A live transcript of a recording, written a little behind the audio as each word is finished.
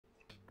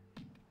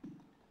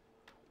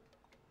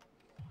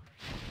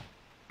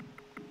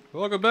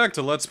Welcome back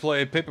to Let's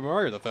Play Paper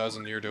Mario the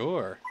Thousand Year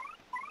Door.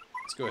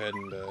 Let's go ahead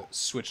and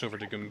switch over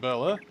to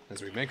Goombella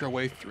as we make our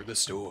way through the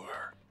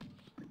store.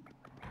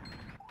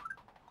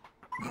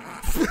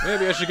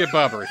 Maybe I should get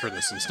Bobbery for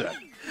this instead.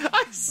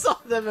 I saw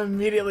them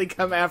immediately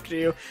come after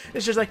you.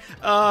 It's just like,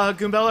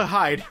 Goombella,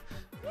 hide.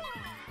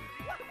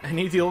 I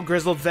need the old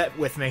grizzled vet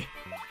with me.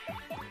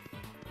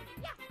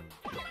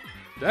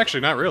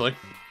 Actually, not really.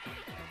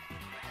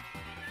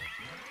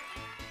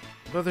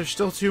 But there's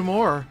still two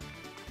more.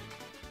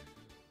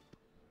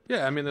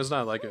 Yeah, I mean, there's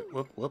not like a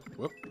whoop.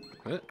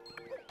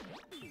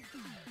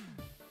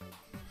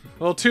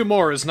 Well, two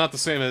more is not the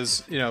same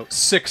as, you know,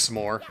 6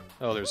 more.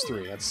 Oh, there's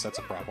 3. That's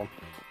a problem.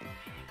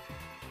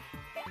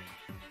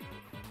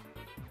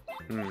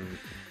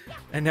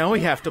 And now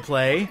we have to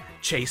play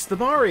Chase the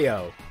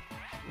Mario.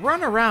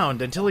 Run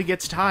around until he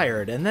gets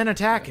tired, and then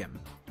attack him.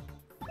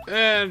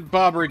 And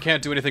Bobbery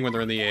can't do anything when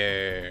they're in the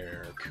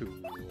air.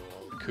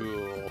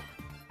 Cool.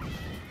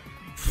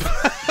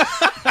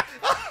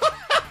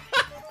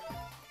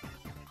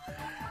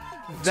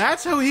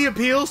 That's how he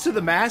appeals to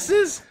the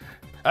masses?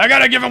 I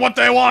gotta give them what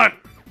they want!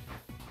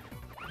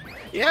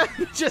 Yeah,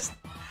 just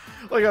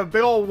like a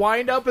big old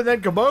wind-up and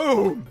then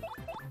kaboom!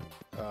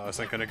 Oh, this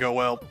ain't gonna go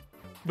well.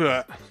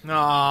 But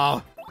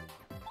Aww.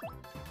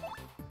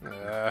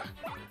 yeah,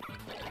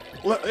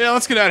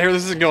 let's get out of here.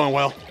 This isn't going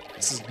well.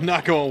 This is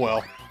not going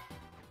well.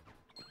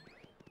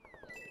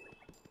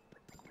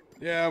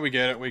 Yeah, we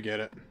get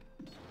it.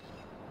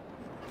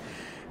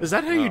 Is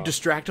that how you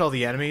distract all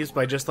the enemies,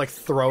 by just like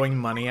throwing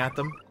money at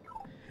them?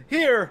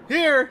 Here!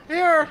 Yeah,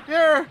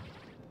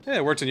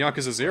 it worked in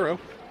Yakuza 0.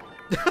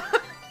 Well,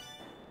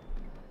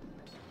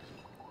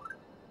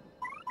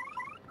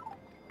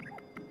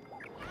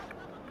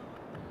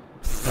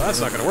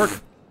 that's not gonna work.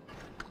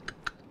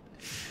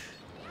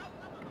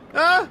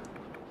 Ah!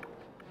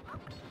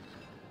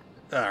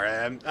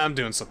 Alright, I'm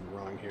doing something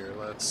wrong here.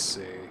 Let's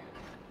see.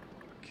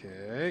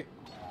 Okay.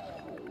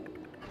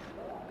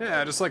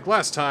 Yeah, just like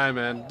last time,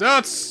 and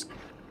that's...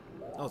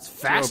 Oh, it's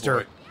faster.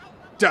 Oh boy.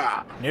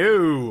 Duh!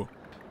 No.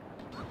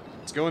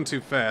 It's going too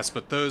fast,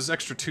 but those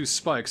extra 2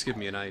 spikes give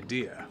me an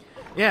idea.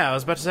 Yeah, I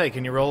was about to say,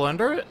 can you roll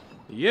under it?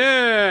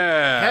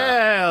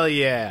 Yeah! Hell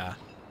yeah.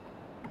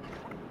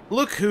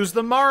 Look who's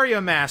the Mario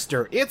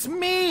Master. It's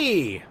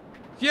me!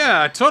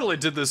 Yeah, I totally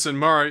did this in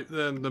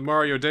the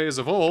Mario days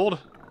of old.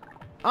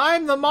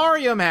 I'm the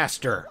Mario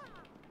Master.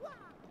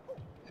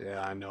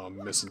 Yeah, I know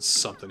I'm missing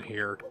something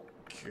here.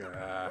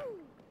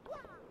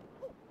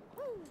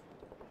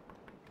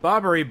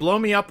 Bobbery, blow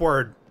me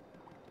upward.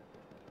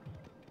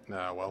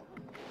 Nah, well.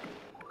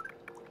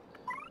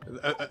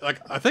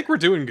 I think we're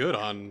doing good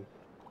on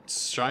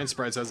Shine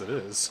Sprites as it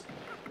is.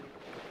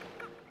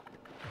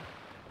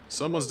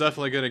 Someone's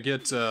definitely gonna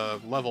get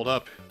leveled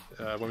up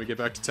when we get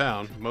back to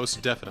town.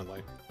 Most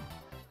definitely.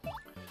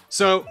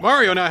 So,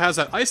 Mario now has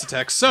that ice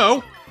attack,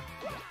 so...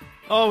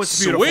 Oh, it's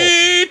beautiful.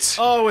 Sweet!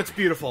 Oh, it's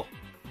beautiful.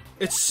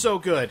 It's so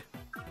good.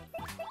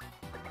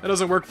 That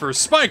doesn't work for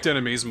spiked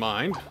enemies,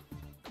 mind.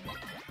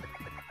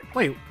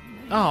 Wait.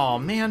 Oh,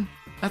 man.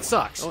 That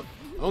sucks.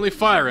 Only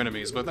fire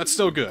enemies, but that's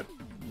still good.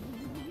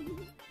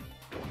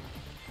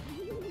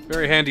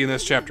 Very handy in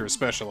this chapter,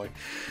 especially.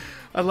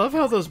 I love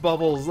how those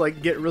bubbles,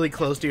 like, get really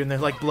close to you and they're,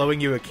 like,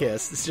 blowing you a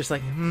kiss. It's just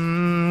like,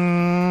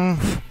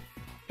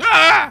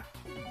 Ah!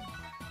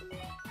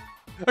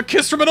 A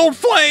kiss from an old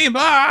flame!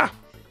 Ah!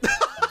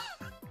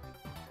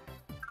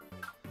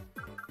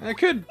 I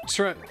could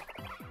try...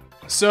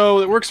 So,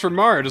 it works for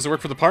Mario. Does it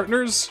work for the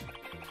partners?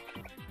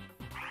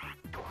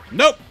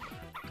 Nope!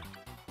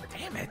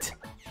 Damn it.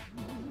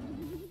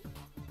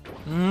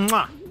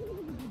 Mwah.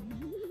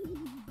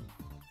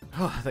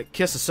 Oh, that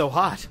kiss is so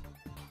hot.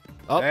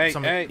 Oh,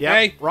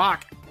 hey!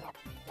 Rock.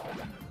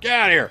 Get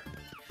out of here!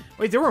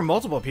 Wait, there were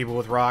multiple people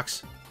with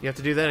rocks. You have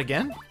to do that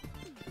again?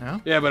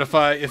 No? Yeah, but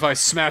if I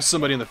smash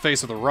somebody in the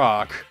face with a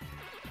rock,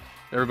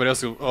 everybody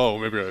else will... Oh,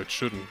 maybe I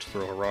shouldn't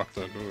throw a rock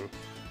then. Ugh.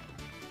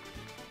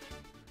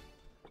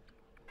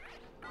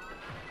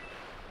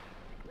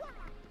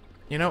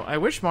 You know, I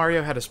wish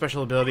Mario had a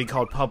special ability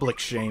called public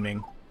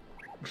shaming.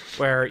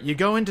 Where you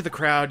go into the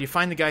crowd, you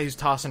find the guy who's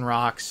tossing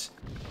rocks,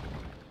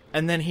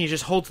 and then he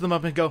just holds them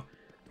up and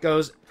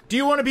goes, "Do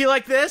you want to be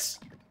like this?"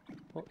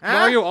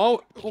 Mario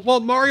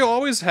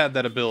always had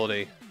that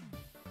ability.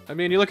 I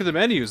mean, you look at the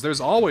menus, there's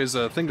always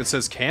a thing that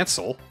says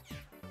cancel.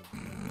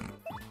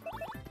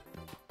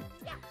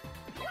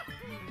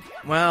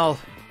 Well,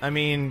 I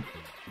mean,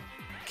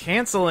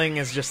 canceling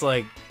is just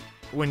like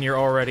when you're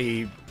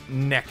already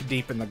neck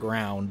deep in the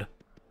ground.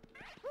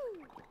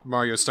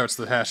 Mario starts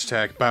the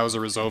hashtag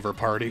Bowser is over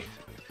party.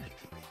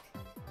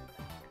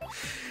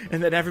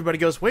 And then everybody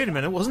goes, wait a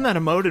minute, wasn't that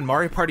a mode in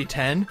Mario Party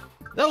 10?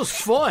 That was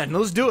fun,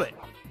 let's do it.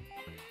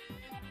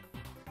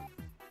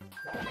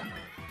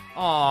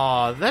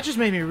 Aw, that just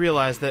made me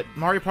realize that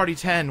Mario Party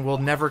 10 will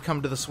never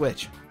come to the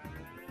Switch.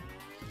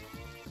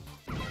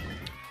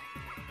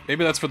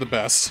 Maybe that's for the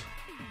best.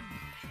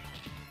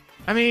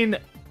 I mean,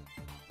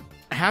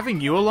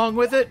 having you along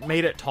with it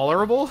made it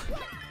tolerable.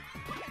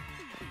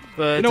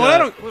 But You know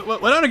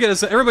what I don't get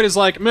is that everybody's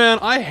like, man,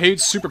 I hate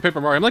Super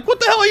Paper Mario. I'm like, what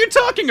the hell are you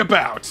talking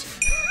about?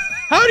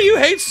 How do you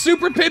hate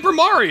Super Paper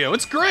Mario?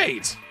 It's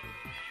great.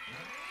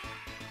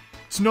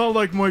 It's not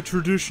like my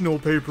traditional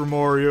Paper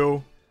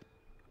Mario.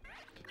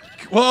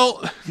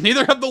 Well,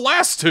 neither have the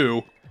last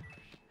two.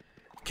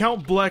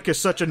 Count Bleck is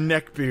such a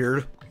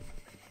neckbeard.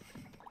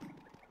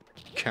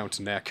 Count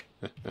Neck.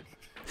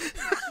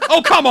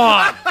 Oh, come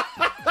on!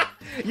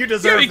 You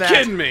deserve that. You're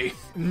kidding me.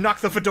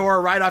 Knock the fedora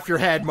right off your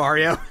head,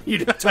 Mario.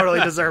 You totally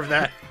deserve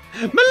that.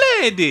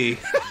 Milady!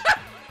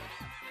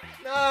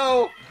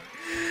 No!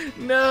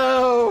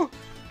 No!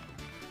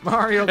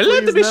 Mario, please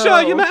Let me no. show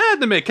you my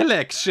anime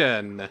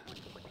collection.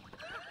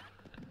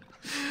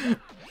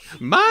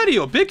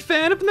 Mario, big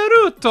fan of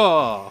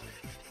Naruto.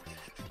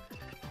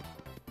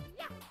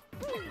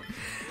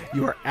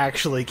 You are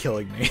actually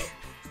killing me.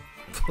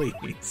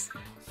 Please.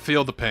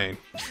 Feel the pain.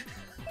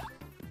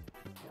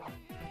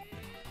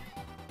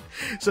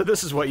 So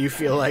this is what you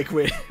feel like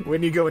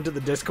when you go into the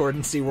Discord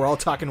and see we're all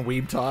talking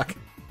weeb talk.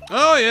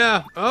 Oh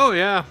yeah, oh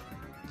yeah.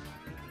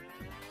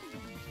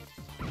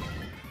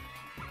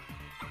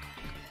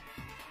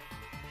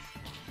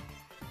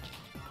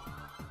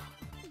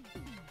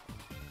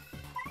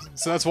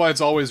 So that's why it's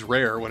always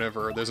rare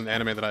whenever there's an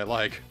anime that I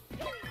like.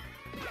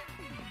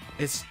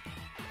 It's...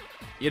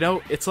 You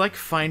know, it's like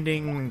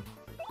finding...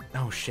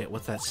 Oh shit,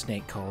 what's that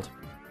snake called?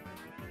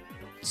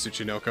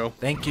 Tsuchinoko.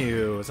 Thank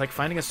you. It's like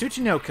finding a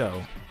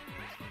Tsuchinoko.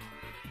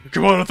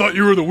 Come on, I thought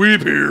you were the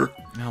weeb here.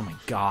 Oh my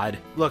god.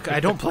 Look, I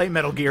don't play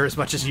Metal Gear as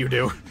much as you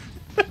do.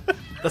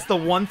 That's the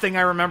one thing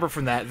I remember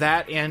from that.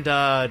 That and,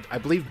 I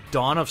believe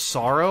Dawn of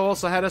Sorrow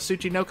also had a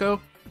Tsuchinoko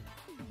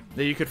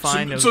that you could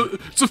find. It's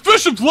a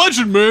fish of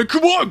legend, man.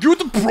 Come on, get with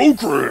the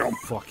program.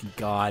 Fucking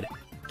god.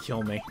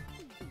 Kill me.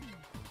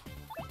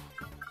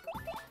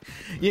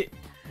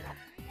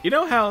 You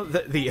know how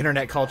the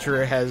internet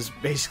culture has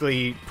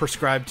basically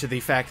prescribed to the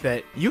fact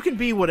that you can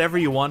be whatever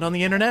you want on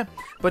the internet,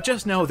 but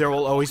just know there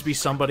will always be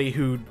somebody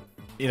who,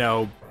 you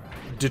know,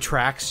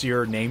 detracts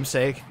your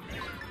namesake.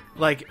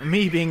 Like,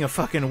 me being a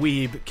fucking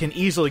weeb can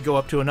easily go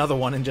up to another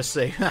one and just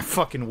say, ah,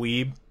 fucking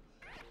weeb.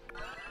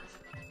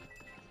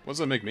 What does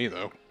that make me,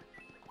 though?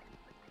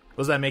 What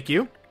does that make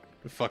you?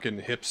 A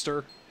fucking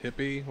hipster?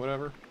 Hippie?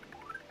 Whatever?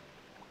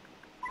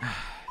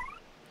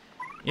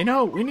 You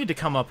know, we need to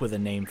come up with a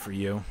name for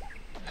you.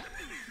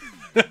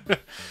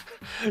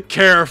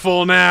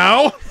 Careful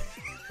now!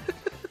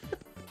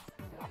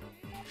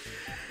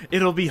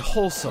 It'll be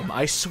wholesome,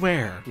 I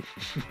swear.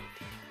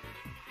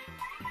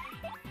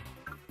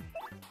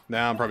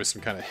 Nah, I'm probably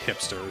some kind of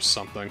hipster or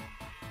something.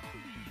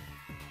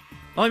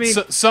 Well, I mean...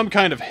 some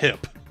kind of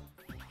hip.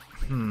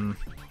 Now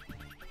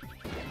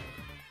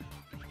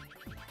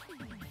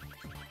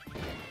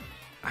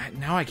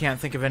I can't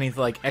think of any,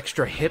 like,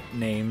 extra hip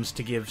names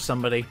to give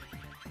somebody.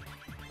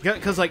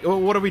 Because, like,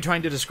 what are we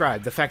trying to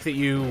describe? The fact that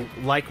you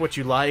like what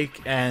you like,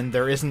 and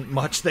there isn't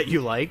much that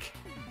you like?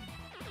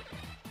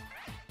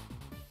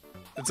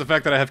 It's the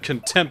fact that I have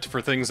contempt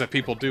for things that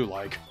people do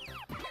like.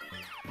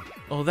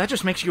 Well, that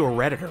just makes you a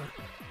Redditor.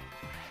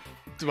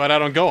 But I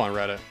don't go on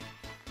Reddit.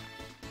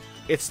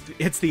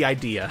 It's the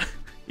idea.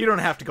 You don't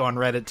have to go on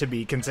Reddit to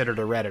be considered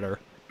a Redditor.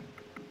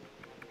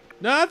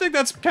 No, I think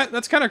that's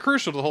kind of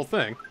crucial to the whole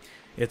thing.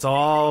 It's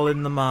all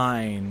in the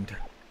mind.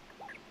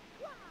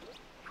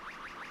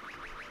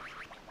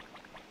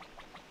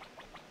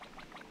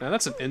 Now,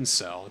 that's an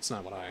incel. It's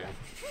not what I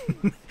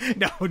am.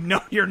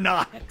 No, you're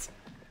not.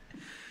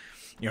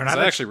 You're not.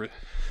 I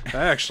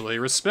actually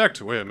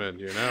respect women,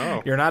 you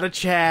know? You're not a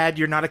Chad.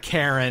 You're not a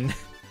Karen.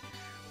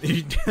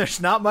 There's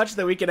not much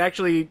that we can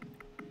actually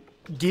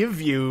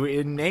give you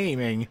in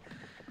naming.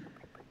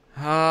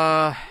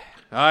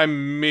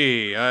 I'm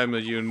me. I'm a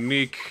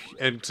unique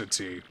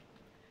entity.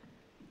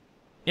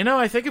 You know,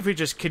 I think if we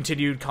just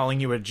continued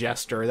calling you a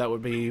jester, that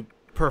would be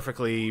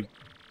perfectly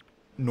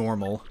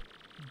normal.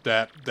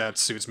 That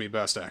suits me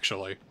best,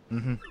 actually.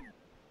 Mm-hmm.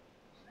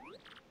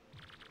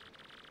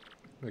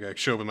 Like, I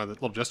show up in my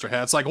little jester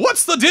hat. It's like,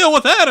 what's the deal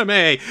with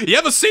anime? You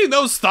ever seen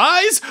those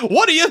thighs?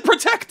 What are you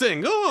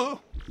protecting? Oh.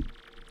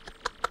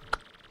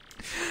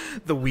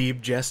 The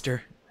weeb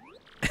jester.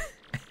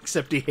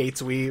 Except he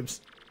hates weebs.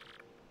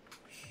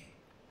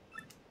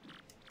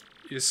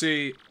 You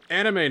see,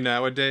 anime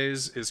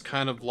nowadays is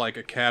kind of like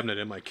a cabinet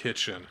in my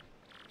kitchen.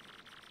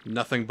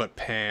 Nothing but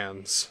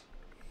pans.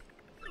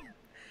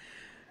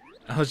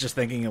 I was just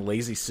thinking of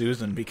Lazy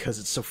Susan because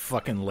it's so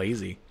fucking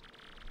lazy.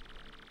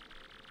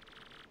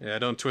 Yeah,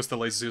 don't twist the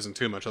Lazy Susan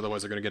too much,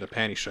 otherwise they're gonna get a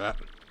panty shot.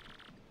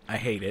 I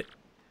hate it.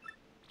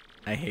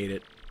 I hate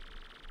it.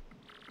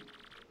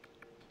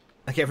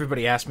 Like,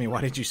 everybody asks me,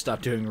 why did you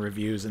stop doing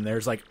reviews? And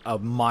there's, like, a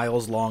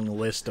miles-long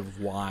list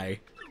of why.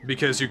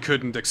 Because you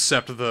couldn't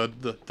accept the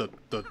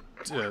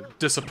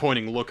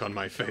disappointing look on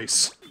my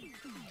face.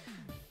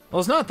 Well,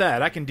 it's not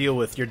that. I can deal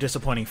with your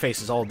disappointing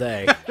faces all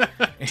day.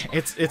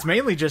 It's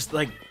mainly just,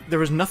 like, there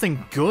was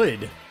nothing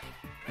good.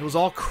 It was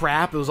all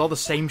crap. It was all the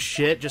same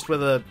shit, just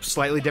with a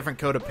slightly different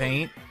coat of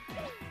paint.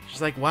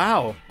 She's like,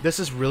 wow, this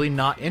is really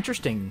not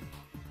interesting.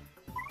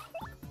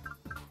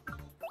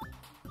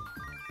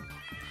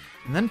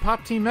 And then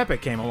Pop Team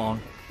Epic came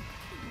along.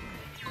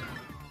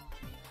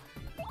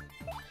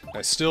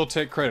 I still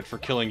take credit for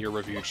killing your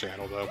review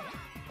channel, though.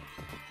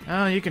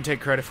 Oh, you can take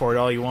credit for it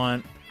all you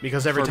want,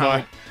 because every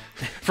time...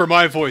 For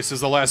my voice is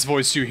the last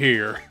voice you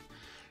hear.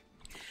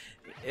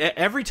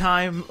 Every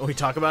time we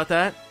talk about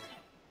that,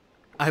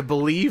 I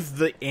believe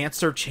the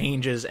answer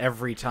changes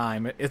every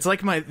time. It's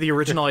like the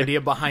original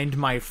idea behind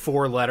my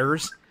 4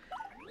 letters.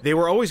 They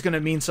were always going to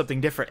mean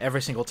something different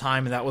every single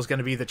time, and that was going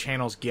to be the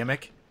channel's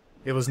gimmick.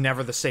 It was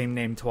never the same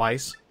name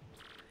twice.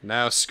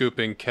 Now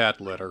scooping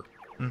cat litter.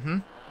 Mm-hmm.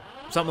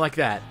 Something like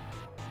that.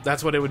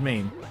 That's what it would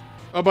mean.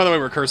 Oh, by the way,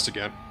 we're cursed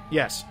again.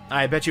 Yes.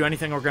 I bet you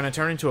anything we're going to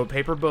turn into a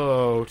paper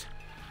boat.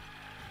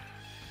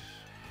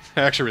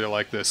 I actually really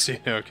like this,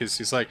 because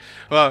he's like,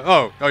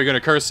 well, you're going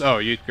to curse? Oh,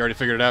 you already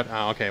figured it out?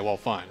 Oh, okay, well,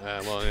 fine.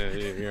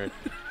 You're...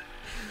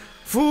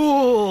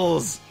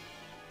 Fools!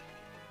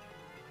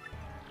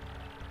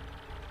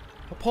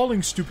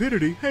 Appalling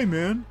stupidity. Hey,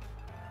 man.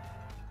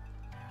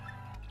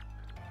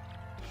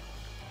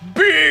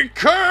 Be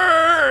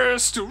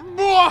cursed!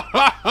 No!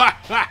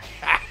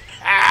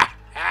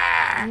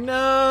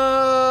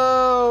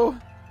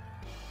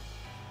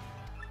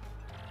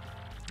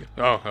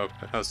 Oh,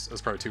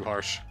 that's probably too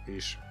harsh.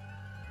 Yeesh.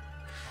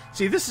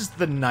 See, this is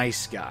the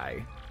nice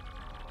guy.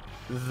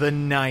 The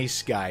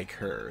nice guy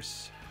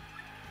curse.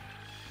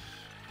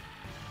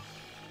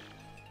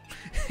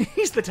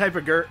 He's the type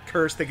of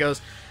curse that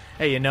goes,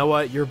 hey, you know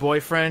what? Your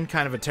boyfriend,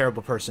 kind of a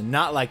terrible person.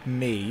 Not like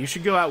me. You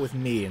should go out with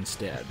me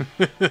instead.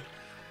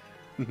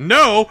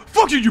 No!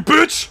 Fuck you, you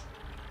bitch!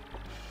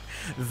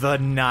 The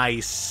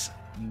nice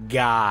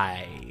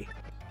guy.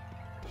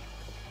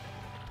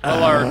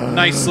 Well, our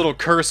nice little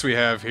curse we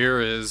have here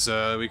is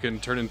we can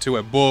turn into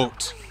a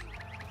boat.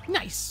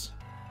 Nice.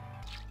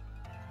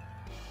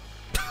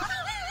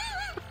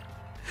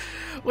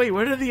 Wait,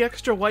 where did the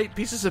extra white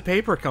pieces of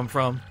paper come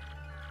from?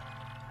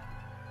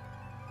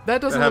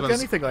 That doesn't look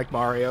anything like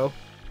Mario.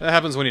 That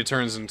happens when he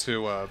turns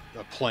into a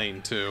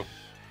plane, too.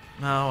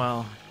 Oh,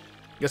 well.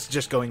 Guess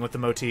just going with the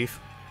motif.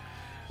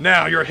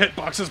 Now your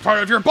hitbox is part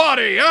of your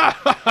body!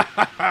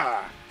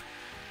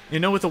 You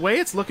know, with the way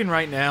it's looking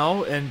right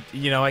now, and,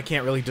 you know, I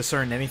can't really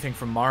discern anything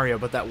from Mario,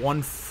 but that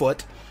one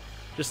foot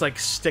just, like,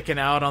 sticking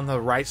out on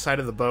the right side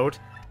of the boat,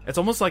 it's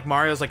almost like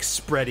Mario's, like,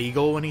 spread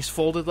eagle when he's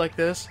folded like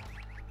this.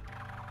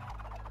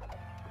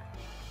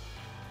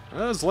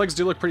 His legs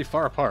do look pretty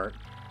far apart.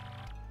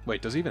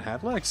 Wait, does he even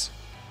have legs?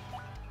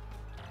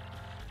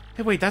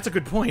 Hey, wait, that's a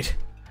good point.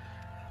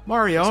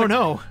 Mario, oh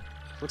no!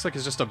 Looks like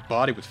it's just a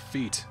body with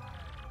feet.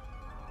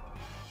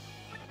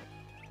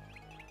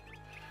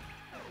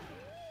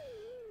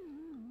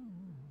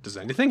 Does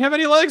anything have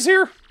any legs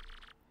here?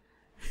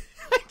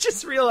 I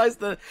just realized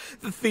the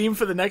theme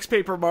for the next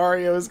Paper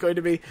Mario is going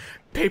to be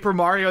Paper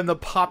Mario and the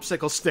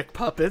popsicle stick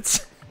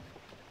puppets.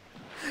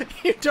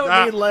 You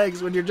don't need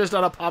legs when you're just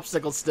on a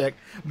popsicle stick,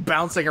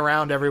 bouncing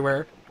around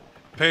everywhere.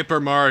 Paper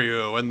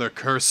Mario and the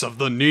curse of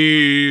the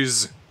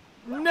knees.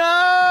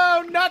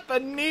 No, not the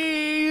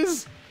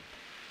knees.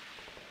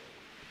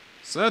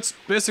 So that's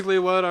basically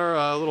what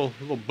our little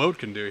boat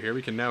can do here.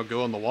 We can now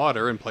go on the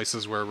water in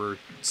places where we're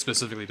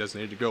specifically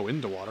designated to go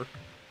into water.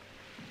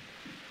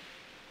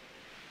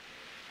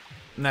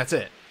 And that's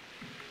it.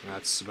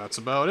 That's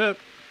about it.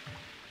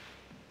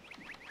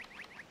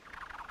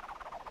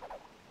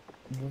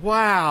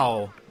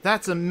 Wow,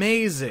 that's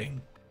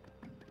amazing.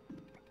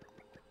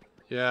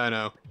 Yeah, I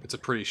know. It's a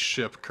pretty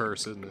ship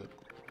curse, isn't it?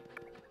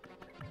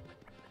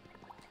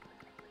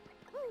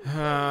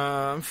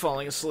 I'm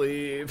falling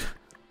asleep.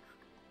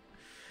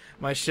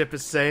 My ship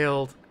has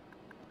sailed.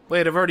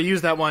 Wait, I've already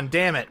used that one.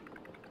 Damn it.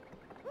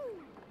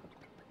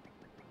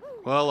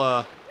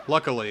 Well,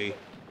 luckily,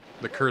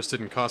 the curse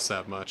didn't cost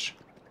that much.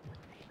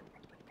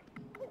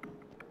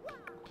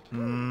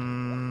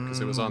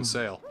 Because it was on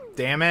sale.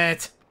 Damn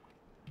it.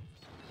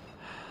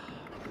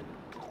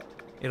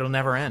 It'll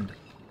never end.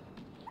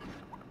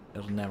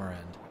 It'll never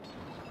end.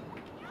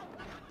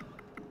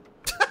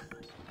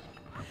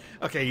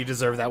 Okay, you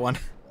deserve that one.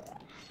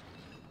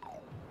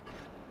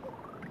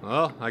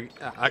 Well,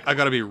 I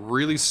gotta be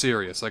really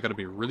serious. I gotta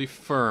be really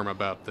firm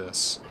about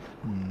this.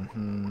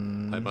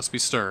 I must be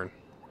stern.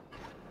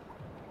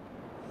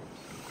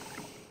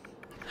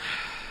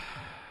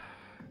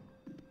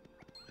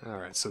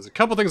 Alright, so there's a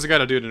couple things I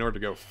gotta do in order to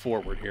go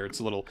forward here. It's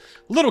a little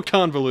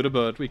convoluted,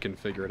 but we can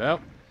figure it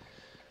out.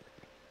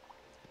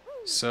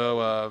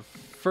 So,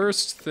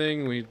 first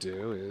thing we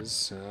do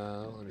is,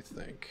 let me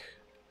think.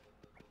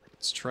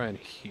 Let's try in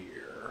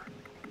here.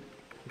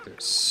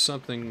 There's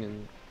something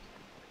in...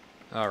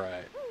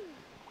 Alright.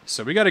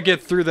 So we gotta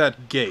get through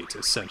that gate,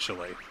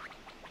 essentially.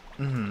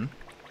 Mm-hmm.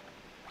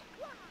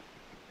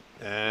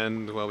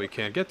 And, well, we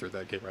can't get through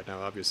that gate right now,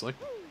 obviously.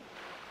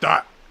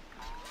 Ah!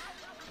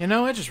 You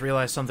know, I just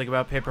realized something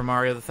about Paper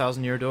Mario: The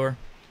Thousand-Year Door.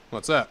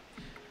 What's that?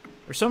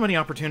 There's so many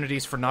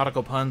opportunities for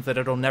nautical puns that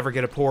it'll never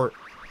get a port.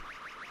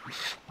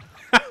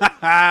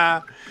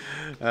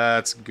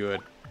 That's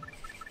good.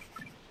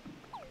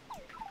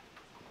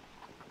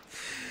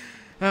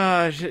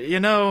 You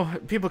know,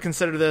 people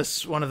consider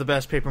this one of the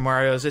best Paper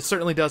Marios. It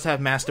certainly does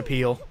have mass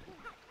appeal.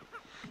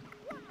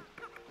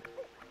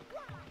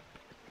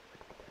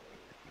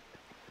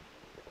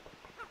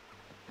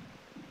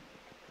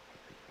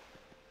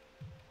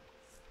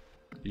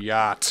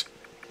 Yacht.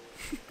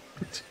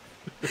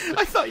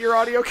 I thought your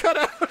audio cut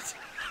out. So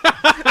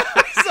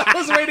I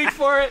was waiting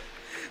for it.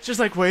 It's just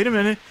like, wait a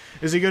minute.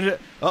 Is he going to...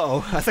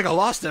 Uh-oh, I think I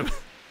lost him.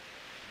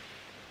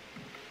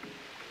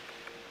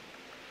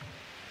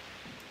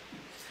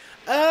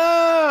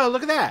 Oh,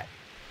 look at that.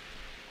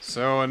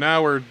 So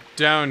now we're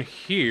down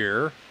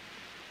here.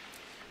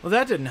 Well,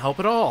 that didn't help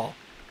at all.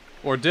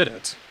 Or did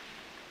it?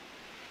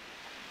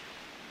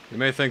 You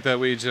may think that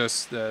we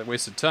just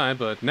wasted time,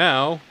 but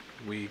now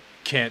we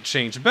can't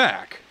change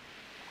back.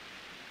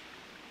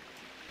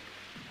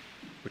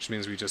 Which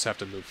means we just have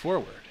to move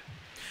forward.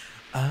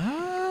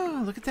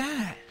 Oh, look at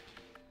that.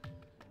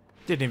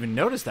 Didn't even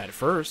notice that at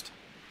first.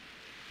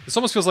 This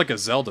almost feels like a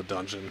Zelda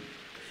dungeon.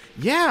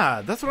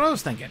 Yeah, that's what I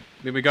was thinking.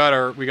 I mean, we got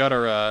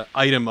our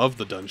item of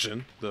the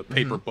dungeon, the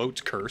paper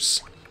boat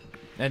curse,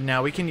 And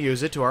now we can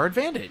use it to our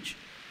advantage.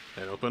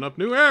 and open up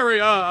new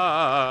areas.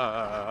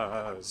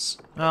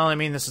 Well, I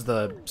mean, this is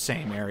the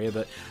same area,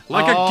 but...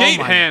 Like a gate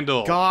my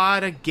handle.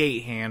 God, a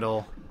gate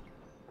handle.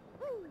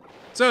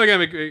 So again,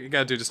 we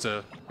gotta do just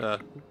a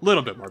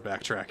little bit more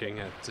backtracking.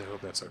 I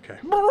hope that's okay.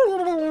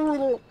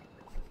 All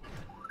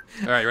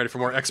right, you ready for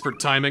more expert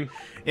timing?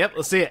 Yep,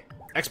 let's see it.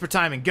 Expert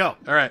timing, go.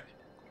 All right,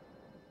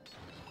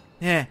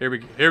 Yeah. here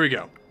we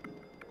go.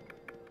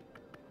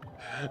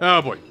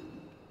 Oh boy.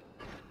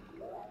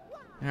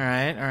 All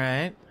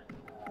right.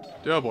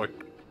 Oh boy.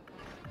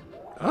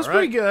 That was All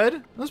pretty right.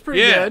 good. That was pretty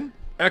Yeah. good.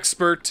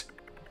 Expert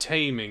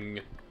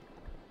taming.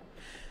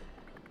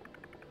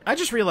 I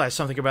just realized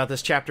something about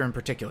this chapter in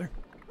particular.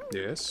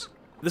 Yes.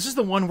 This is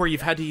the one where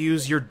you've had to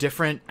use your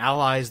different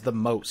allies the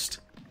most.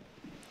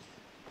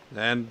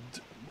 And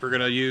we're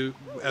gonna use,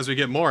 as we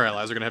get more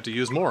allies, we're gonna have to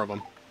use more of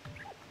them.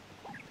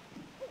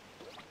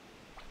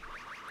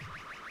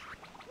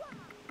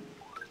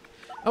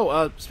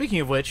 Oh, speaking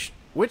of which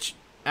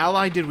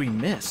ally did we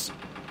miss?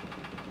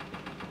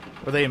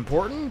 Were they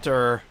important,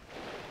 or...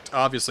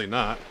 Obviously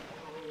not.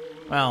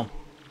 Well...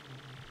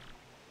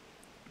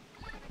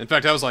 In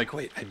fact, I was like,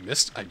 wait, I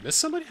missed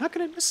somebody? How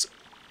can I miss...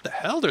 The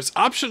hell? There's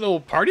optional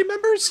party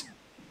members?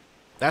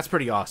 That's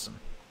pretty awesome.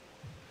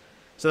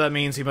 So that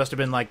means he must have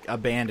been, like, a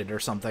bandit or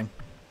something.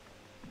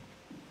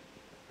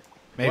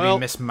 Maybe Well-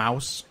 Miss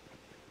Mouse?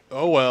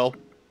 Oh well.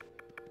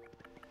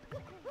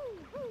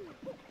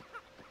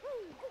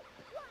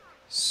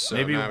 So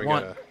Maybe now we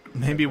one, gotta...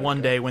 maybe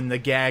one day when the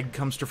gag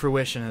comes to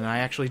fruition and I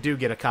actually do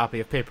get a copy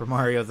of Paper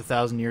Mario: The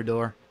Thousand-Year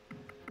Door.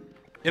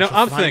 You know,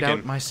 I'll I'm find thinking,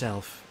 out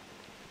myself.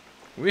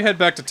 when we head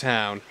back to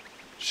town,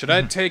 should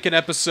I take an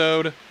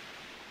episode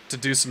to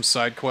do some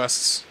side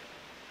quests?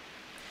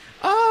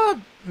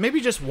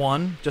 Maybe just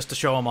one, just to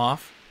show him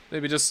off.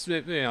 Maybe just,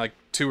 like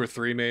 2 or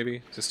 3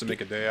 maybe, just to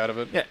make a day out of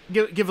it.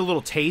 Yeah, give a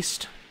little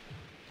taste.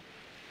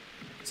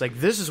 It's like,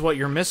 this is what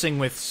you're missing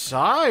with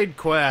side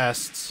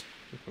quests.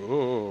 Ooh.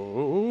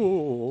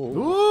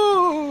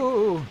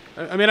 Ooh!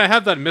 I mean, I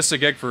have that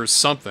mystic egg for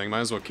something. Might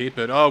as well keep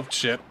it. Oh,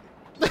 shit.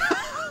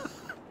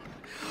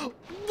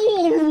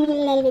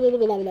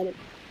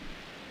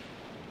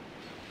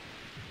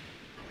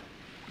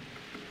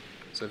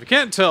 So if you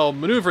can't tell,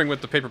 maneuvering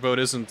with the paper boat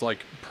isn't, like,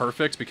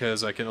 perfect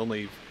because I can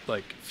only,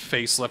 like,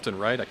 face left and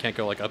right. I can't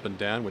go, like, up and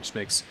down, which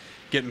makes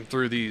getting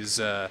through these,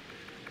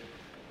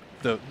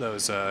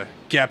 those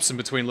gaps in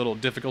between a little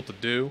difficult to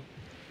do.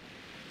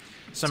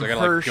 Some So I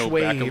gotta, Hirsch like, go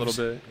waves. back a little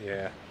bit.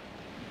 Yeah.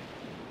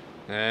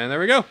 And there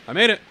we go. I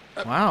made it.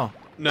 Wow.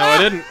 No, I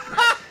didn't.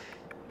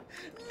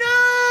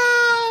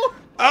 No!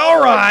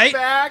 All right.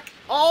 Back.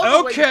 All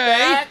the way Okay.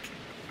 back.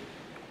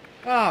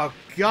 Oh,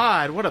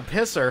 God, what a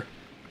pisser.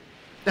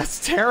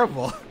 That's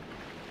terrible.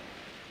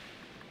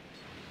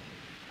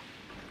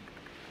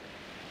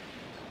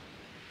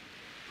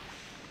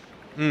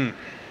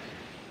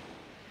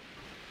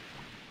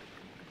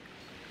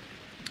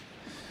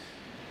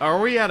 Are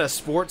we at a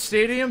sports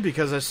stadium?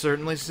 Because I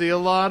certainly see a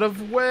lot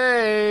of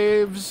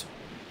waves.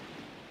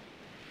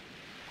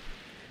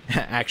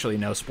 Actually,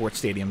 no, sports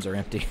stadiums are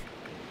empty.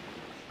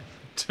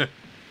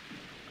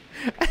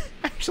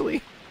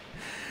 Actually,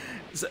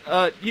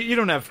 you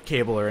don't have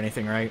cable or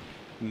anything, right?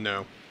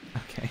 No.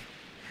 Okay.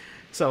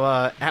 So,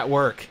 at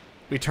work,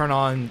 we turn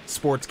on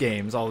sports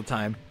games all the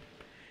time.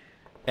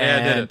 Yeah, I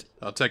did And it.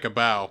 I'll take a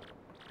bow.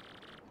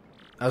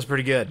 that was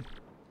pretty good.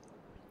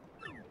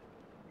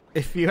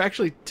 If you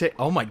actually take...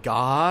 Oh my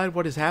god,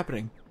 what is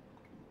happening?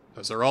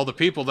 Those are all the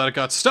people that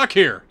got stuck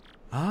here.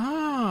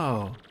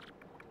 Oh.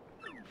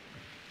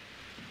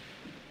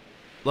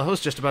 I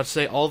was just about to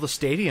say all the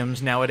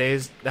stadiums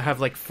nowadays that have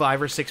like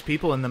 5 or 6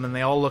 people in them and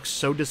they all look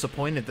so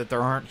disappointed that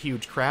there aren't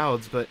huge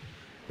crowds, but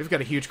we've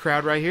got a huge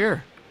crowd right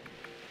here.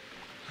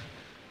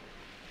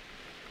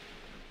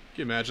 Can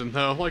you imagine,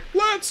 though? Like,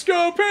 let's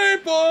go,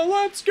 people!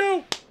 Let's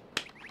go!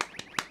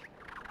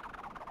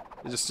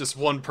 Just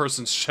one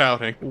person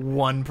shouting.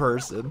 One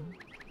person.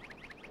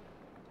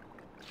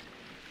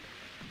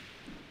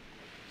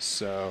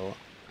 So,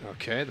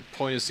 okay, the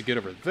point is to get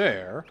over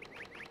there.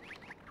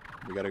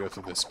 We gotta go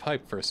through this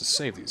pipe first to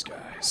save these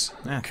guys.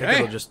 Yeah, I think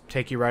it'll just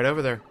take you right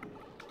over there.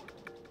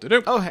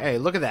 Da-doop. Oh, hey,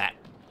 look at that.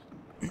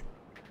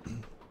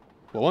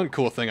 Well, one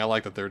cool thing I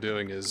like that they're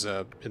doing is,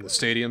 in the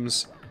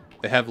stadiums,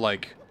 they have,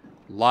 like,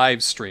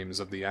 live streams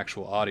of the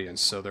actual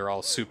audience, so they're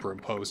all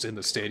superimposed in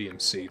the stadium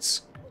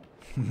seats.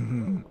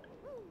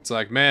 It's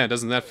like, man,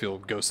 doesn't that feel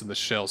Ghost in the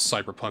Shell,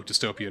 cyberpunk,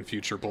 dystopian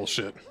future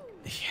bullshit?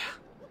 Yeah.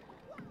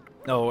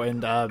 Oh,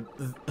 and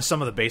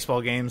some of the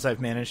baseball games I've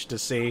managed to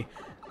see,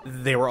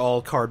 they were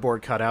all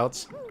cardboard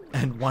cutouts.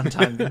 And one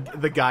time,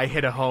 the guy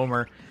hit a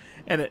homer,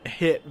 and it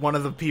hit one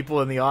of the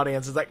people in the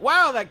audience. It's like,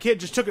 wow, that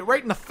kid just took it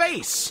right in the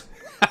face!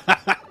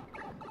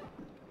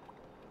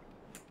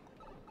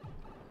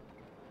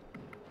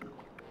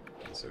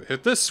 So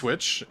hit this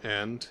switch,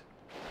 and...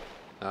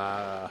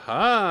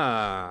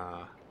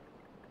 aha!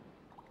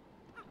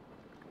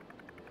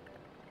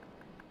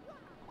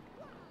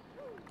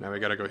 Now we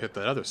gotta go hit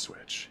that other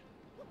switch.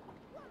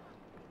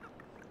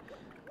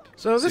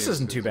 So this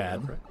isn't too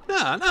bad. No,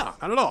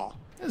 not at all.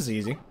 This is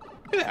easy.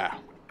 Yeah.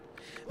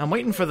 I'm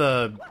waiting for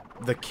the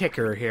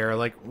kicker here.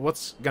 Like,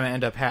 what's gonna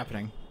end up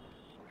happening?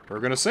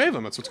 We're gonna save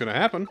him, that's what's gonna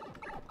happen.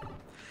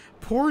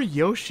 Poor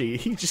Yoshi,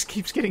 he just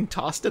keeps getting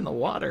tossed in the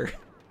water.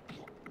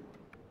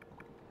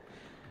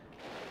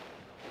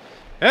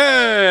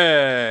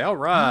 Hey!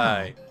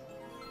 Alright!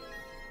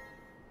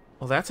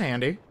 Well, that's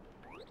handy.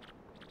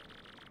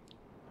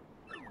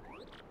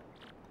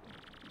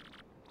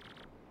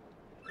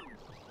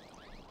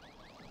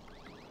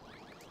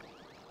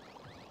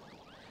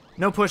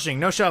 No pushing,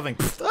 no shoving.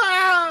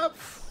 Ah!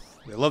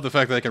 I love the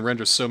fact that they can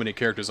render so many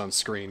characters on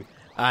screen.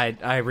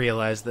 I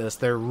realize this.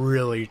 They're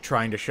really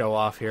trying to show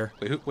off here.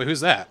 Wait,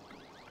 who's that?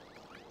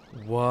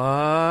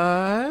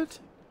 What?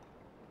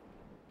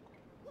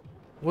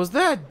 Was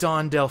that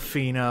Don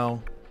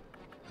Delfino?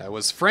 That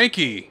was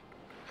Frankie!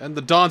 And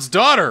the Don's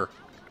daughter!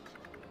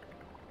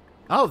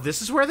 Oh,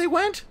 this is where they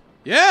went?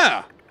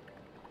 Yeah!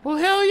 Well,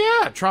 hell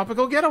yeah!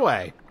 Tropical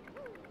getaway.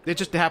 They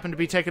just happened to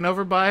be taken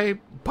over by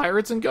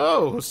pirates and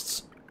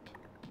ghosts.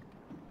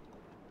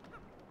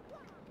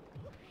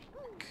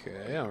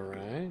 Okay,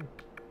 alright.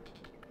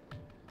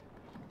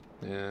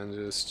 And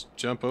just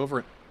jump over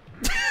it.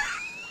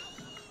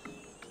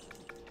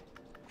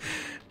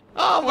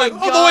 Oh my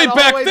god! All the way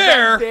back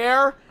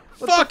there?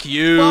 What Fuck the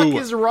you! fuck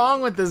is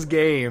wrong with this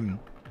game?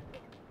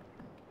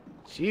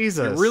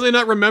 Jesus. You really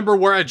not remember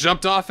where I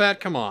jumped off at?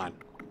 Come on.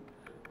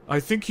 I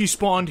think he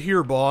spawned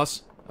here,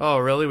 boss. Oh,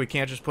 really? We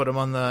can't just put him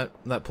on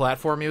that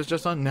platform he was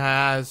just on?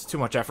 Nah, it's too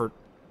much effort.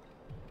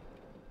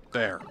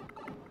 There.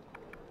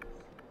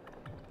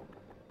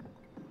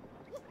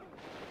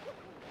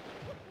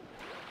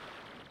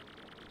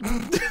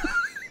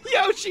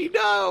 Yoshi,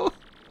 no!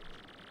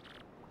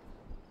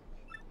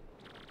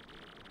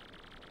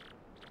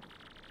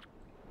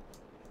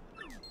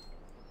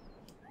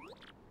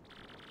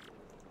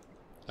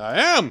 I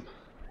am!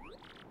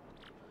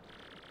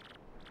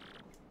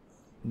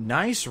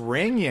 Nice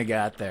ring you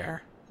got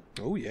there.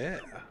 Oh, yeah.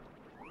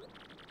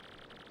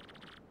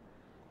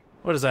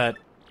 What is that?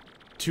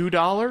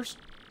 $2?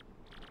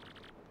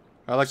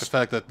 I like the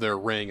fact that their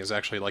ring is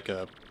actually like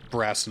a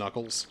brass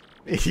knuckles.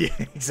 Yeah,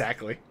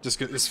 exactly.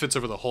 This fits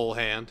over the whole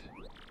hand.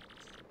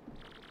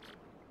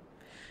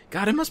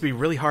 God, it must be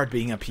really hard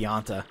being a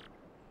Pianta.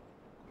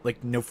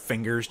 Like, no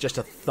fingers, just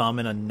a thumb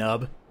and a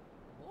nub.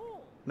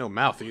 No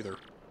mouth, either.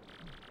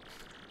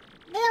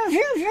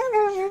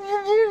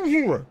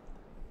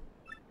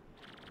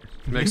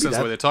 Makes sense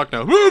the way they talk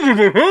now. That's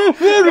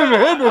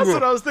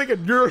what I was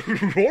thinking.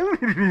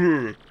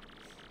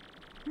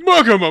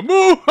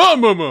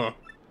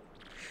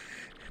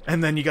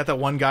 And then you got that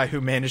one guy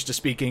who managed to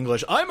speak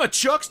English. I'm a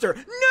chuckster.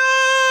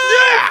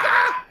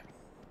 No!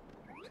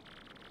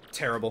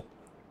 Terrible.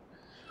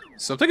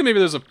 So I'm thinking maybe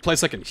there's a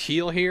place I can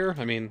heal here.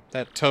 I mean,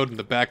 that toad in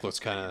the back looks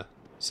kind of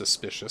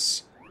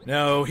suspicious.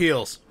 No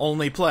heals.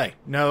 Only play.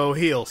 No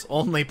heals.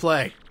 Only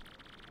play.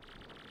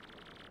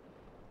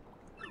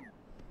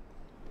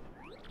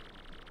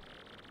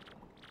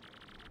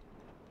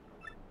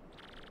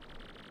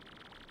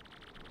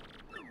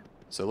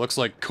 So it looks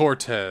like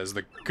Cortes,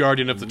 the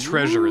guardian of the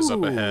treasure, is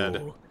up ahead.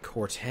 Ooh,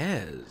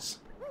 Cortes.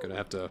 Gonna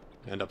have to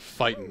end up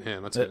fighting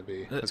him. That's gonna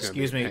be. That's gonna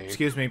be a pain.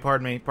 Excuse me,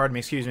 pardon me,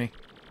 excuse me.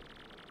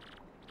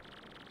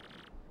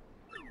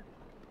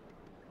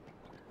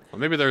 Well,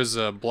 maybe there's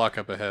a block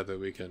up ahead that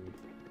we can...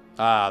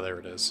 Ah, there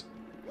it is.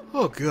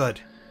 Oh, good.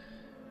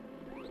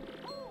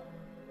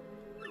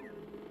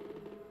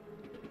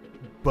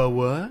 But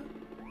what?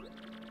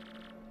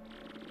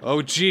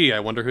 Oh, gee, I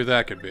wonder who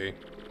that could be.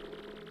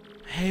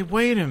 Hey,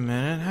 wait a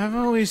minute.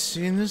 Haven't we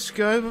seen this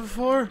guy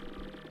before?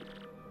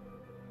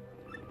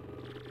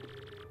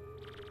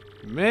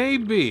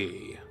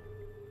 Maybe.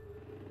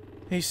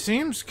 He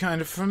seems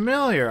kind of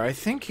familiar. I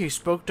think he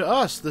spoke to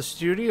us, the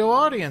studio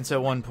audience,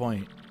 at one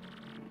point.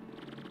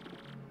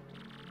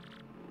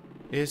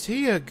 Is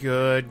he a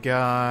good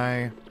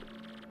guy?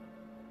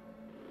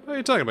 What are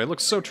you talking about? He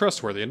looks so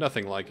trustworthy and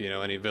nothing like, you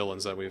know, any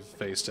villains that we've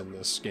faced in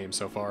this game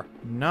so far.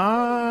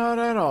 Not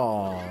at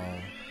all.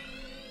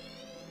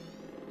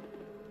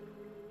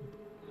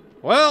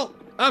 Well,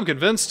 I'm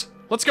convinced.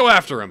 Let's go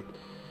after him.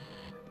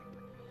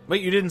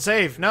 Wait, you didn't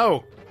save.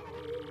 No.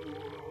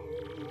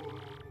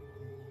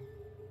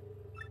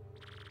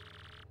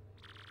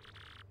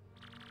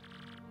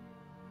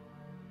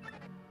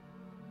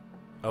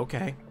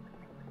 Okay.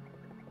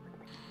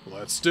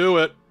 Let's do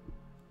it.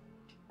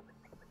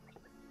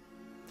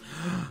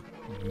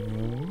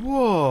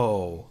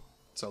 Whoa.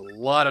 It's a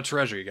lot of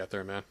treasure you got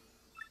there, man.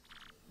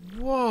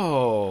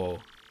 Whoa.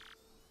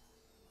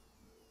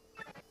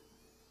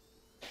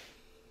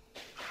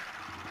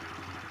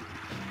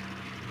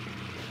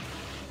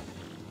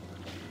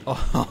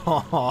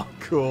 Oh,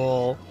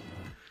 cool.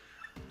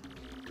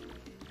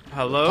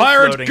 Hello,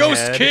 Pirate floating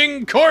Ghost head.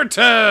 King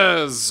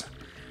Cortes!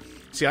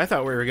 See, I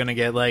thought we were gonna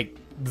get, like,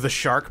 the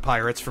shark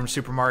pirates from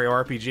Super Mario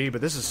RPG,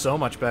 but this is so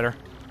much better.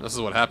 This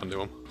is what happened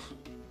to him.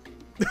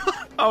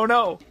 Oh,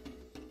 no.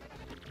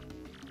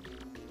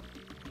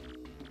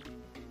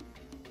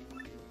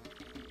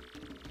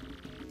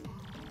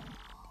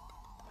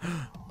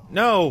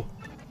 No.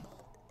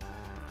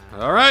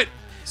 Alright,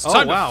 it's Oh,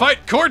 time wow. to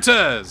fight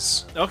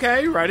Cortes!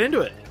 Okay, right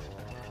into it.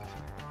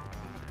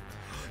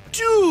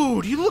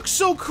 Dude, he looks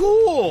so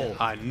cool.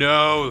 I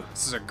know,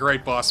 this is a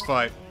great boss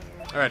fight.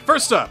 Alright,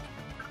 first up,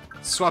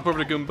 swap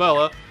over to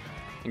Goombella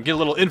and get a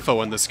little info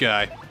on this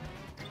guy.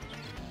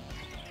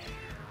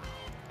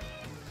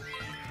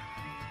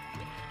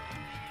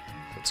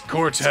 It's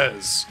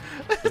Cortes,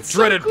 the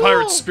dreaded cool.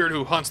 pirate spirit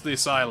who haunts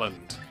this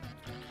island.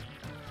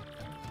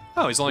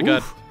 Oh, he's only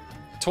got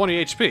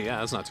 20 HP. Yeah,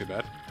 that's not too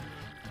bad.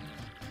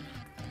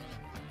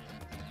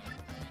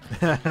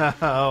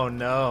 Oh,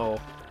 no.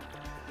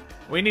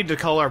 We need to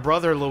call our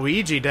brother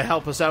Luigi to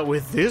help us out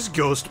with this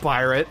ghost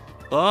pirate.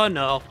 Oh,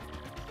 no.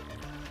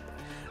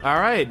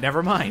 Alright,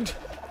 never mind.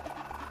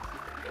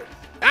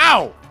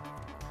 Ow!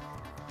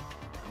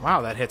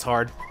 Wow, that hits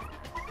hard.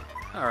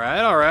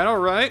 Alright, alright,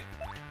 alright.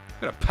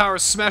 Got a power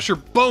smasher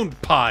bone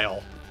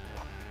pile.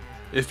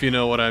 If you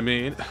know what I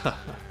mean.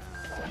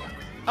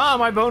 Ah,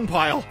 my bone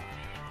pile.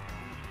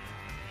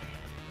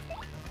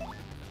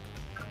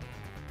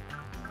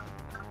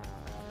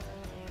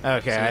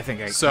 Okay, I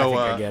think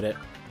I get it.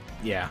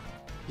 Yeah.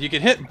 You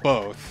can hit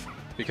both,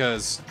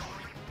 because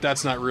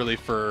that's not really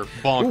for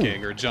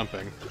bonking or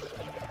jumping.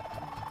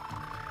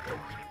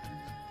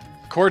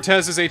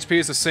 Cortez's HP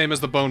is the same as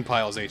the bone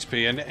pile's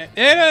HP,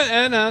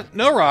 and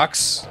no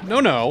rocks.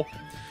 No.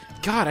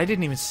 God, I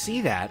didn't even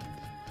see that.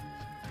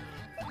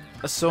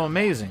 That's so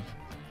amazing.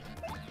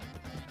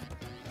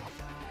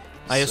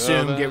 I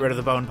assume then- get rid of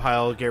the bone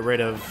pile, get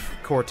rid of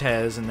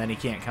Cortez, and then he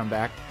can't come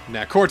back.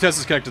 Nah, Cortez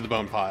is connected to the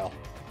bone pile.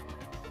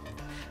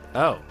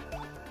 Oh.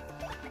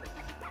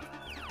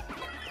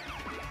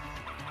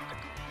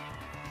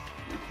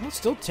 Well, it's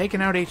still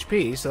taking out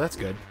HP, so that's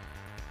good.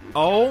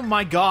 Oh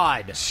my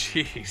god.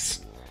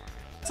 Jeez.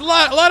 It's a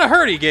lot of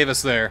hurt he gave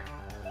us there.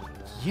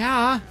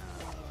 Yeah.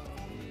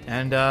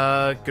 And,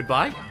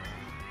 goodbye?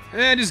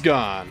 And he's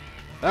gone.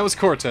 That was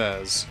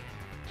Cortez.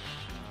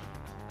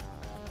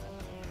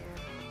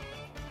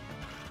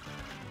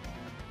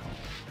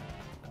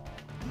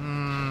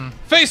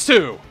 Phase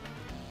 2!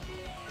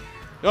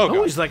 Oh, Oh,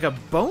 God. he's like a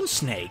bone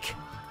snake.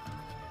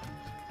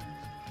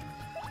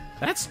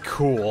 That's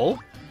cool.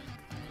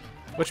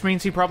 Which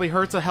means he probably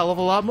hurts a hell of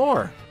a lot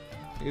more.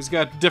 He's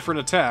got different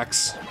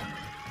attacks.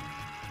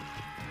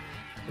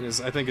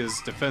 I think his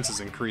defense is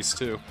increased,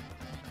 too.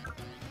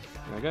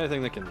 I got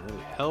anything that can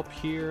really help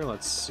here?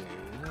 Let's see.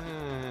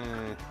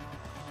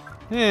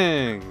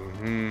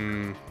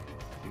 Nah,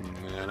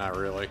 not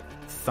really.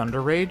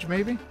 Thunder Rage,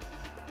 maybe?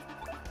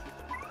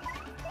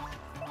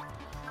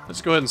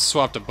 Let's go ahead and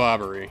swap to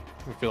Bobbery.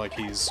 I feel like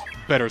he's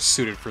better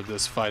suited for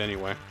this fight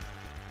anyway.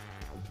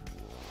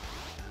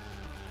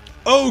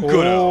 Oh,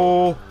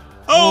 good-o!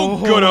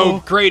 Oh, good-o!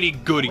 Grady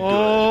goody good.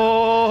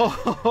 Oh,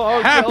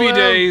 Happy kill him.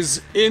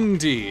 days,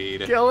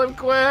 indeed. Kill him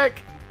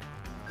quick!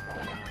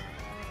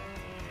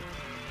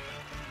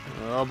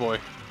 Oh, boy.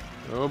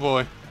 Oh,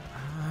 boy.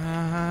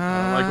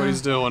 I don't like what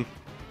he's doing.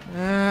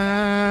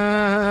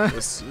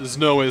 There's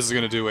no way this is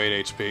going to do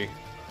 8 HP.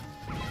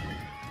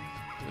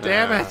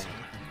 Damn it.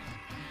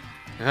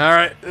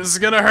 Alright, this is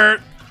going to hurt.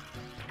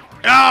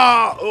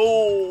 Ah!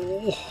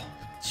 Oh!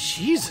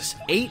 Jesus,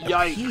 8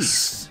 Yikes.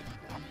 apiece.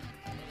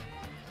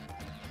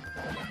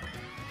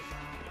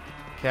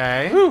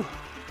 Okay. Whew.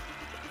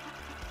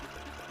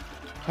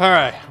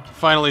 Alright,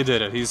 finally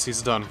did it.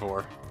 He's done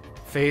for.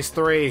 Phase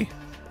 3.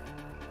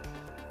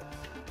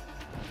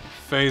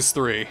 Phase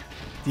 3.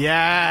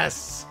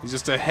 Yes! He's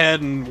just a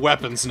head and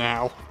weapons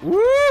now.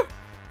 Woo!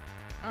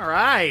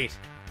 Alright.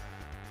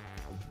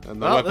 And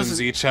the Well, this weapons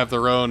is- each have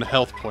their own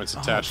health points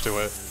attached to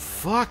it.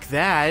 Fuck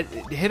that.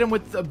 Hit him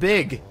with a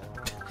big.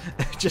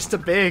 Just a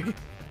big.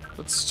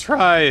 Let's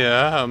try,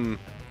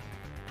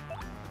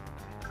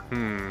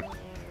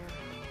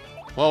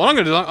 Well, what I'm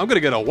gonna do, I'm gonna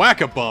get a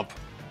whack-a-bump.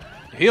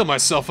 Heal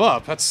myself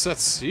up. That's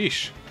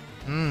yeesh.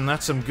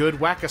 That's some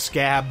good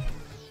whack-a-scab.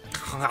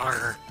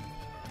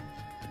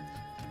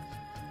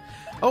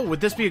 Oh,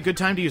 would this be a good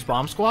time to use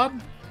Bomb Squad?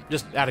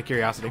 Just out of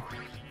curiosity.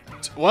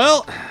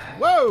 Well,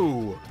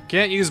 Whoa!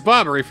 can't use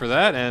Bobbery for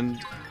that, and...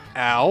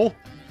 Ow.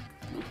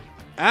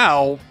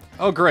 Ow.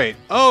 Oh, great.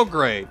 Oh,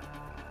 great.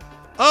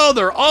 Oh,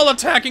 they're all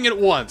attacking at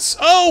once.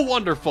 Oh,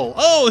 wonderful.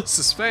 Oh, this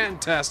is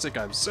fantastic.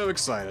 I'm so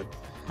excited.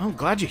 Oh,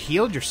 glad you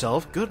healed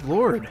yourself. Good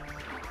lord.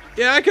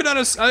 Yeah,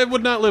 I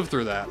would not live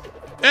through that.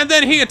 And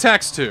then he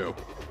attacks too.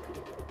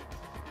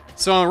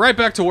 So I'm right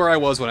back to where I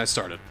was when I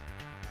started.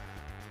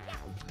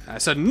 I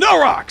said, no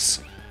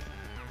rocks!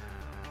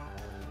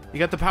 You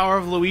got the power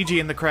of Luigi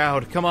in the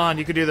crowd. Come on,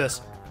 you can do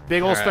this.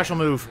 Big ol' All right. special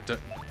move.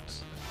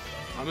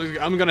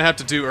 I'm gonna have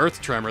to do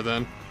Earth Tremor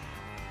then.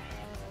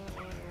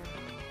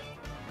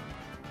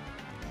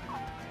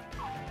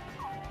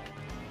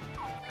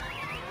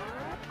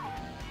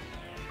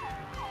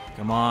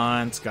 Come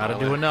on, it's gotta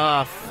do I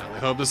enough.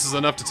 hope this is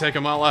enough to take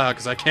them all out,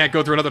 because I can't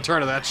go through another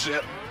turn of that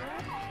shit.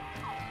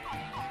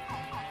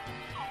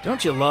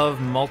 Don't you love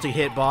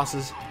multi-hit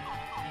bosses?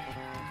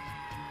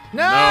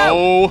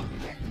 No!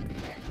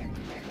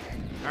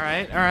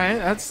 Alright,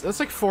 that's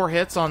like 4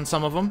 hits on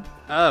some of them.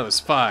 Oh, it was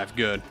 5.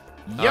 Good.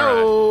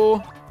 Yo!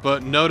 Alright.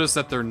 But notice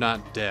that they're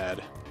not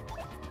dead.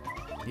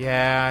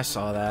 Yeah, I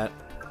saw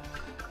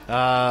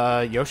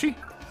that. Yoshi?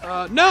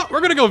 No,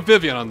 we're gonna go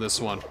Vivian on this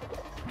one.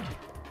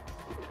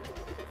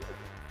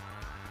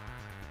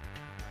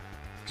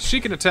 She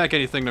can attack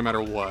anything no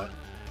matter what.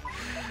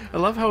 I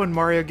love how when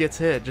Mario gets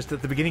hit, just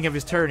at the beginning of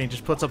his turn, he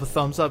just puts up a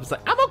thumbs up. It's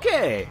like, I'm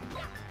okay!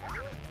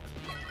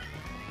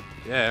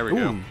 Yeah, there we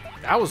go.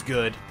 That was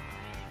good.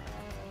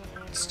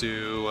 Let's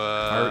do,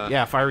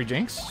 Fiery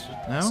Jinx?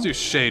 No? let's do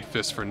Shade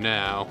Fist for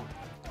now.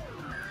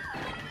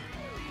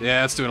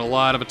 Yeah, it's doing a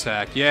lot of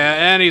attack. Yeah,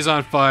 and he's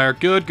on fire.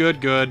 Good,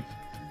 good, good.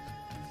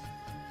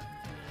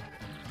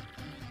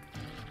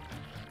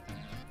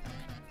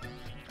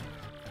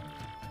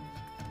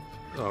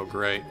 Oh,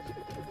 great.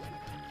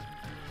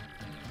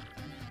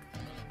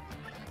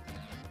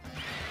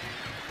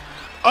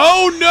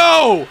 Oh,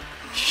 no!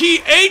 He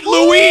ate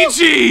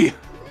Luigi!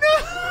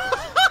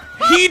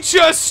 He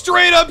just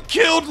straight up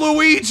killed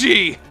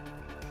Luigi!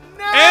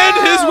 No!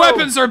 And his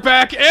weapons are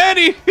back, and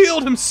he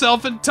healed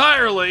himself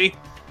entirely!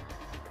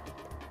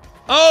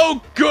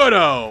 Oh,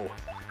 goodo!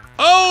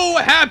 Oh,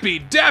 happy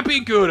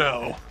dappy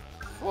goodo!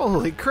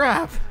 Holy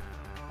crap.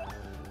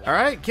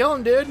 Alright, kill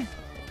him, dude.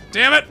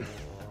 Damn it!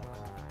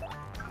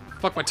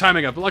 Fuck my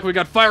timing up. Luckily we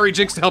got Fiery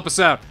Jinx to help us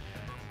out.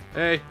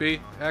 A, B,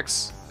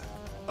 X.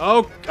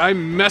 Oh, I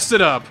messed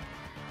it up.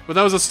 But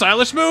that was a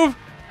stylish move?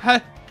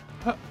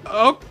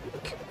 Oh,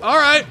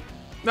 alright.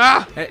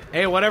 Ah!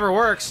 Hey, whatever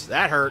works.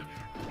 That hurt.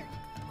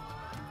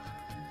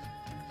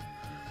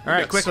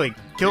 Alright, quickly.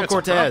 Kill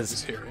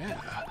Cortes. Here, yeah.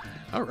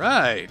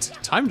 Alright.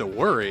 Time to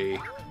worry.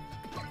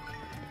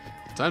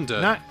 Time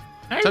to...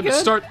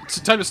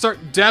 Time to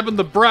start dabbing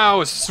the brow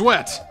with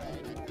sweat.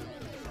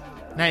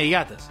 Now you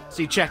got this.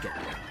 See, check it.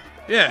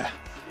 Yeah.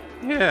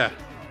 Yeah.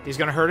 He's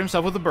gonna hurt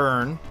himself with a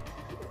burn.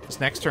 This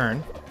next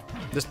turn.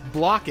 Just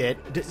block it.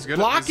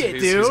 Block it,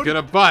 dude! He's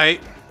gonna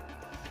bite.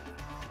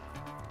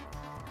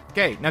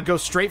 Okay, now go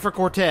straight for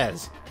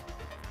Cortes.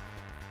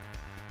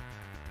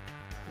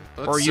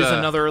 Or use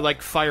another,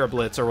 like, Fire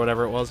Blitz or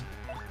whatever it was.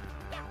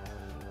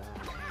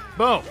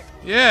 Boom!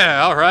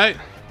 Yeah, alright.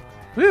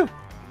 Whew.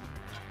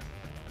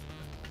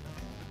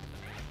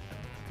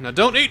 Now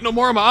don't eat no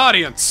more of my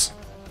audience.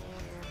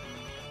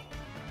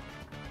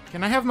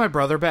 Can I have my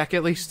brother back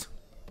at least?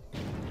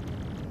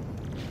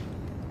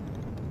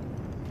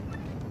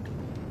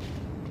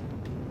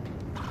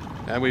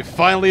 And we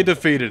finally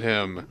defeated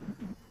him.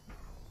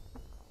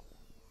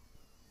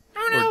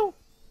 Oh no!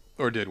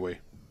 Or did we?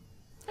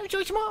 I'm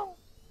too small.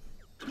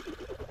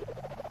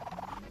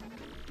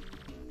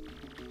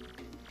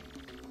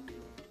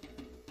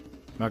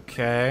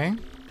 Okay.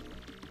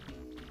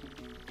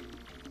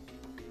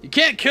 You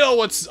can't kill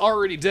what's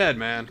already dead,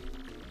 man.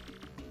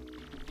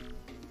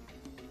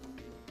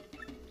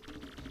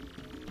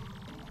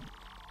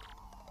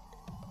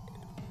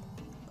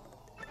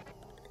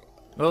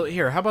 Well,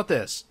 here, how about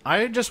this?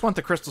 I just want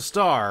the crystal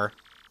star.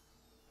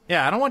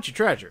 Yeah, I don't want your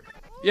treasure.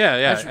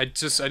 Yeah, I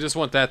just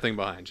want that thing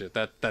behind you.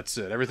 That's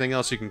it. Everything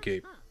else you can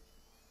keep.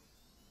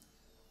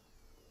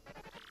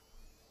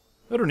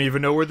 I don't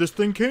even know where this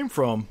thing came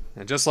from.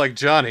 And just like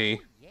Johnny,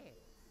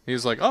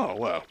 he's like, "Oh,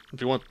 well,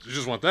 if you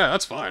just want that,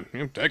 that's fine.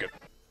 You can take it."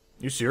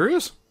 You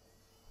serious?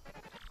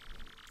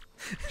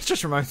 It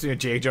just reminds me of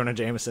J. Jonah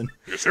Jameson.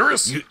 You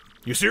serious?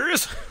 You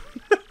serious?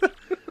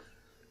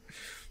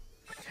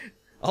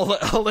 I'll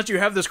let you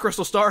have this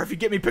crystal star if you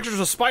get me pictures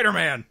of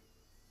Spider-Man.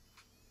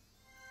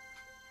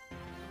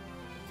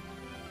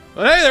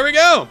 But hey, there we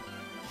go.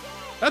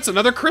 That's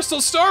another crystal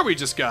star we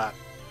just got.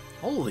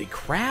 Holy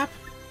crap.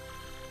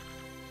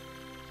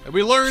 And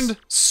we learned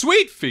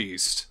Sweet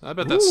Feast. I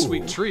bet that's Ooh.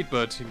 Sweet Treat,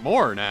 but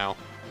more now.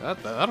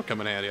 That'll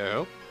come in handy, I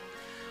hope.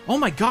 Oh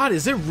my god,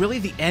 is it really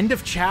the end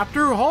of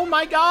chapter? Oh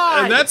my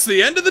god! And that's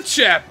the end of the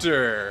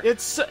chapter.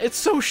 It's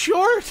so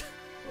short.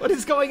 What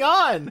is going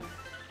on?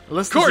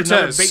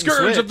 Cortes,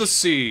 Scourge of the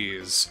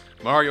Seas.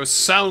 Mario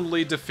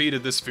soundly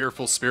defeated this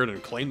fearful spirit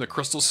and claimed the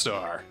Crystal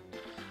Star.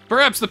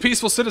 Perhaps the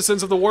peaceful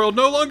citizens of the world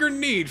no longer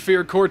need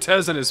fear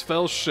Cortes and his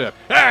fell ship.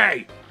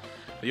 Hey!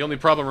 The only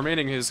problem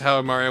remaining is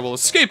how Mario will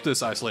escape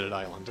this isolated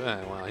island.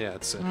 Well, yeah,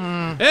 it's...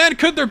 And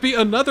could there be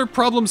another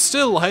problem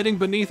still hiding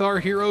beneath our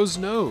hero's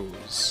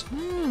nose?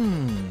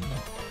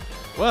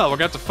 Well, we're going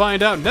to have to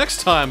find out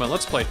next time on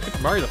Let's Play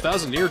Mario the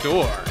Thousand Year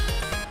Door.